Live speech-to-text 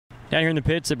Down here in the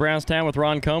pits at Brownstown with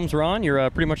Ron Combs. Ron, you're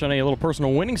pretty much on a little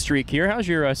personal winning streak here. How's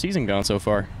your season gone so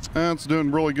far? It's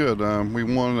doing really good. We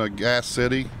won at Gas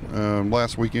City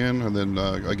last weekend, and then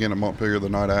again at Montpelier the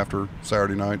night after,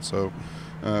 Saturday night. So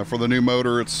for the new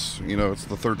motor, it's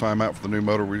the third time out for the new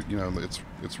motor.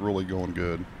 It's really going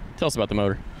good. Tell us about the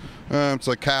motor. It's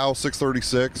a Cal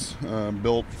 636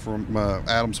 built from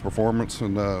Adams Performance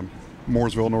in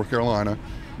Mooresville, North Carolina.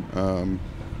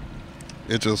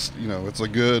 It just, it's a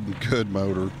good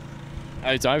motor.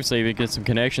 It's obviously we get some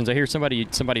connections. I hear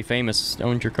somebody famous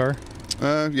owns your car.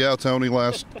 Yeah, Tony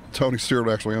Stewart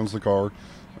actually owns the car.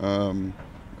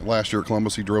 Last year at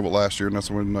Columbus, he drove it last year, and that's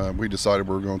when we decided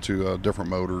we were going to different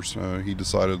motors. He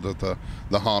decided that the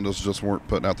Hondas just weren't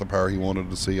putting out the power he wanted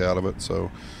to see out of it,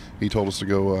 so he told us to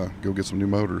go get some new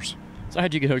motors. So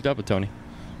how'd you get hooked up with Tony?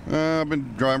 I've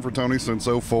been driving for Tony since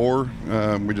 '04.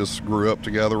 We just grew up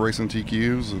together racing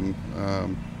TQs,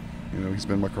 and he's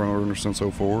been my car owner since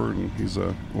 '04, and he's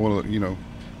one of the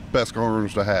best car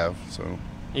owners to have. So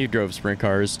you drove sprint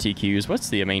cars, TQs. What's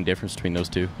the main difference between those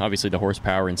two? Obviously the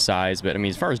horsepower and size, but I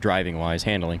mean as far as driving wise,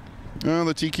 handling.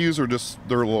 The TQs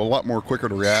they're a lot more quicker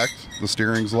to react. The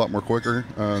steering's a lot more quicker.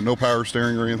 No power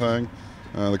steering or anything.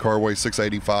 The car weighs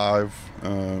 685.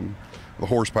 The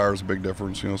horsepower is a big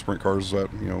difference. Sprint cars is at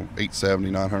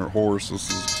 870, 900 horse. This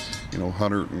is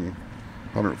 100 and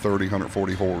 130,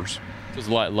 140 horse. So it's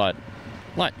a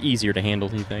lot easier to handle.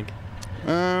 Do you think?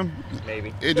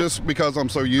 Maybe. It just because I'm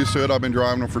so used to it. I've been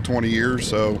driving them for 20 years.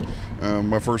 So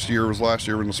my first year was last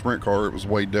year in the sprint car. It was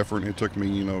way different. It took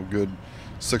me good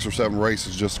 6 or 7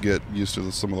 races just to get used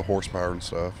to some of the horsepower and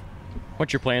stuff.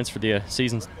 What's your plans for the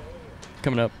season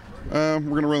coming up? We're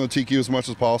going to run the TQ as much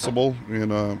as possible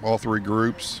in all 3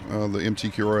 groups, the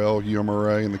MTQRL,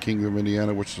 UMRA, and the King of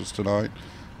Indiana, which is tonight.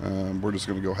 We're just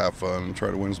going to go have fun and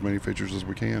try to win as many features as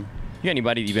we can. You got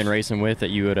anybody you've been racing with that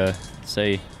you would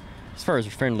say, as far as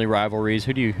friendly rivalries,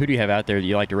 who do you have out there that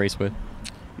you like to race with?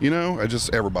 I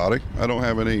just everybody. I don't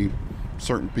have any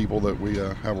certain people that we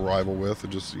have a rival with. It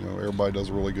just everybody does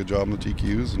a really good job in the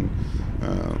TQs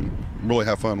and really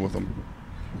have fun with them.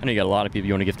 I know you got a lot of people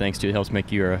you want to give thanks to. It helps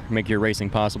make your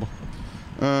racing possible.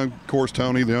 Of course,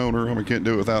 Tony, the owner. Can't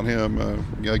do it without him.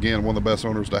 Again, one of the best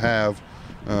owners to have.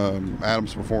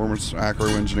 Adams Performance, Acro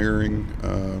Engineering.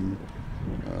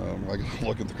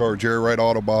 Look at the car. Jerry Wright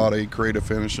Auto Body, Creative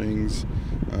Finishings.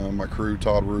 My crew,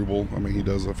 Todd Rubel. He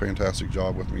does a fantastic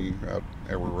job with me at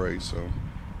every race. So.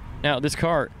 Now, this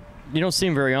car, you don't see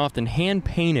them very often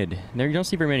hand-painted. You don't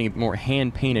see very many more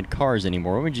hand-painted cars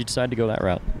anymore. Why would you decide to go that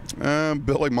route?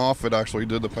 Billy Moffitt actually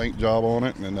did the paint job on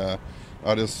it, and I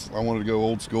wanted to go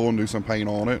old school and do some paint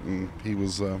on it, and he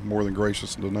was more than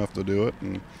gracious enough to do it.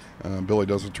 And Billy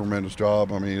does a tremendous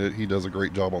job. He does a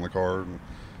great job on the car, and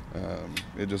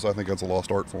I think that's a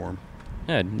lost art for him.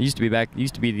 Yeah, it used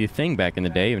to be the thing back in the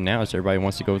day, and now everybody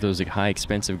wants to go with those high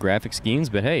expensive graphic schemes.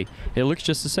 But hey, it looks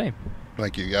just the same.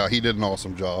 Thank you. Yeah, he did an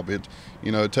awesome job. It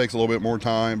takes a little bit more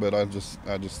time, but I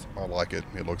like it.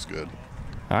 It looks good.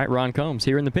 All right, Ron Combs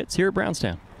here in the pits here at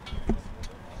Brownstown.